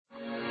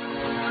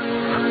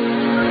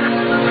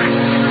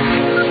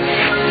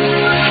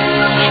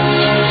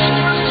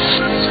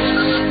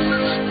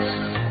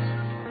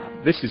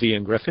This is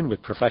Ian Griffin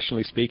with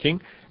Professionally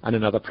Speaking and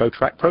another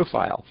ProTrack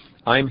Profile.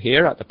 I'm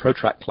here at the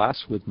ProTrack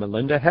class with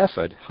Melinda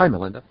Hereford. Hi,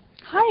 Melinda.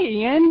 Hi,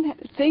 Ian.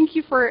 Thank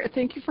you for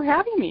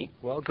having me.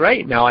 Well,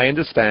 great. Now I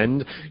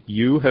understand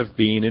you have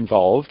been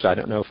involved. I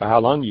don't know for how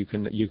long. You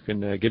can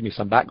give me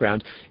some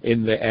background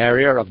in the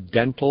area of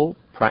dental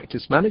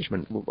practice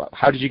management.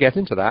 How did you get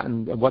into that,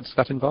 and what's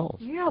that involved?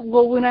 Yeah,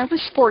 well, when I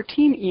was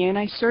 14, Ian,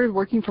 I started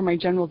working for my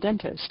general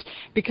dentist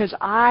because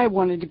I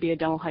wanted to be a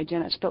dental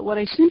hygienist. But what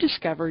I soon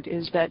discovered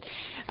is that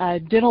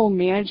dental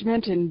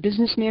management and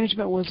business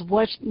management was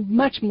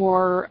much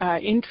more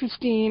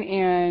interesting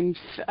and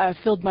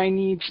filled my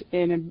needs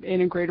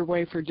in a greater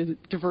way for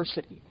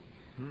diversity.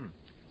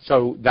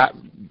 So that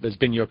has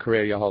been your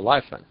career your whole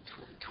life then?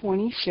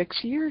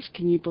 26 years.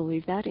 Can you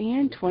believe that,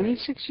 Ian?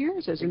 26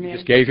 years as a man. You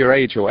just gave your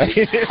age away.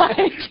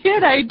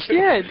 I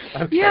did.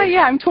 Okay.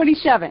 Yeah, I'm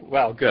 27.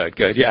 Well, good,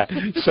 yeah.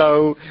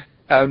 So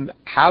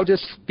how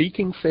does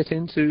speaking fit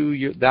into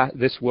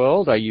this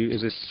world?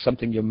 Is this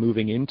something you're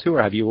moving into,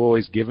 or have you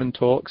always given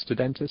talks to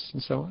dentists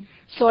and so on?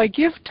 So I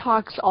give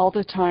talks all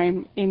the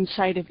time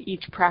inside of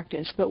each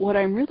practice, but what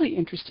I'm really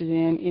interested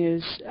in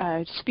is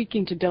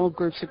speaking to dental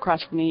groups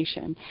across the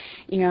nation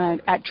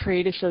and at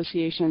trade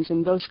associations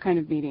and those kind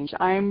of meetings.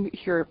 I'm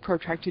here at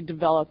ProTrack to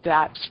develop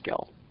that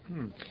skill.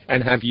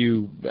 And have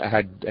you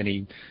had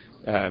any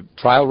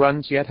trial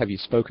runs yet? Have you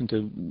spoken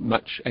to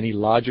any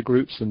larger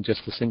groups than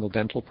just a single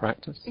dental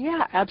practice?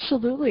 Yeah,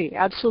 absolutely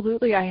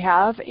I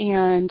have.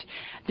 And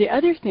the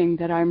other thing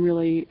that I'm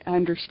really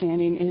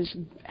understanding is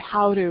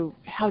how to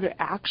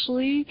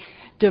actually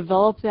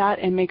develop that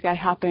and make that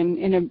happen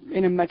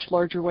in a much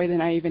larger way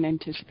than I even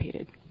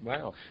anticipated.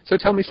 Wow. So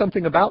tell me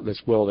something about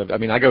this world.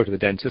 I go to the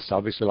dentist,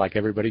 obviously, like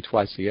everybody,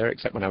 twice a year,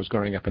 except when I was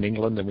growing up in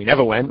England, and we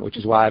never went, which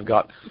is why I've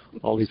got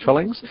all these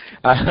fillings.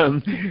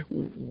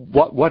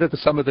 What are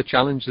some of the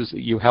challenges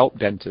that you help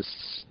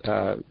dentists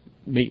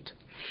meet?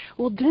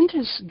 Well,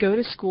 dentists go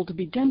to school to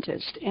be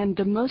dentists, and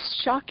the most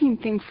shocking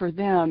thing for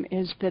them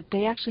is that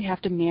they actually have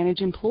to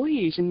manage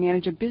employees and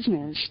manage a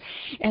business,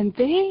 and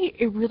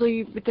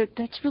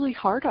that's really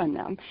hard on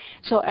them.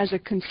 So as a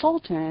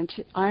consultant,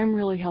 I'm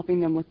really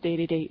helping them with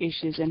day-to-day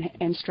issues and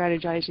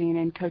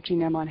strategizing and coaching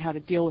them on how to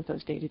deal with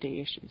those day-to-day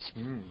issues.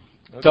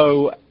 Okay.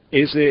 So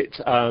is it,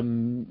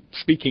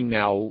 speaking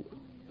now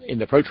in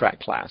the ProTrack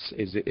class,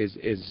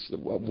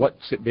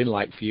 what's it been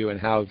like for you, and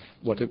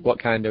what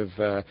kind of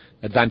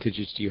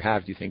advantages do you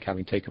think,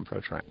 having taken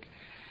ProTrack?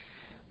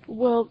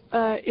 Well,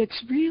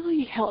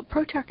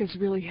 ProTrack is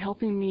really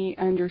helping me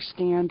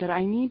understand that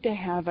I need to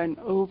have an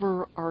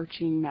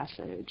overarching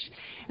message,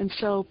 and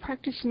so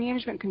practice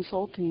management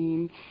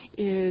consulting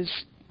the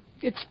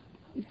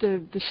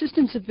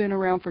systems have been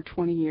around for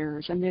 20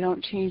 years and they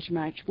don't change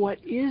much. What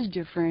is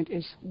different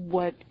is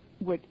what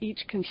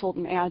each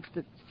consultant adds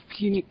that's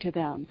unique to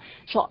them.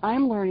 So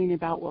I'm learning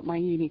about what my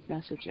unique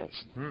message is.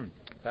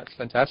 That's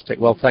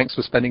fantastic. Well, thanks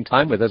for spending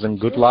time with us, and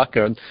good luck,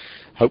 and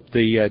hope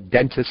the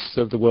dentists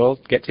of the world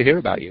get to hear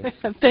about you.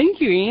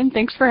 Thank you, Ian.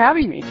 Thanks for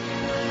having me.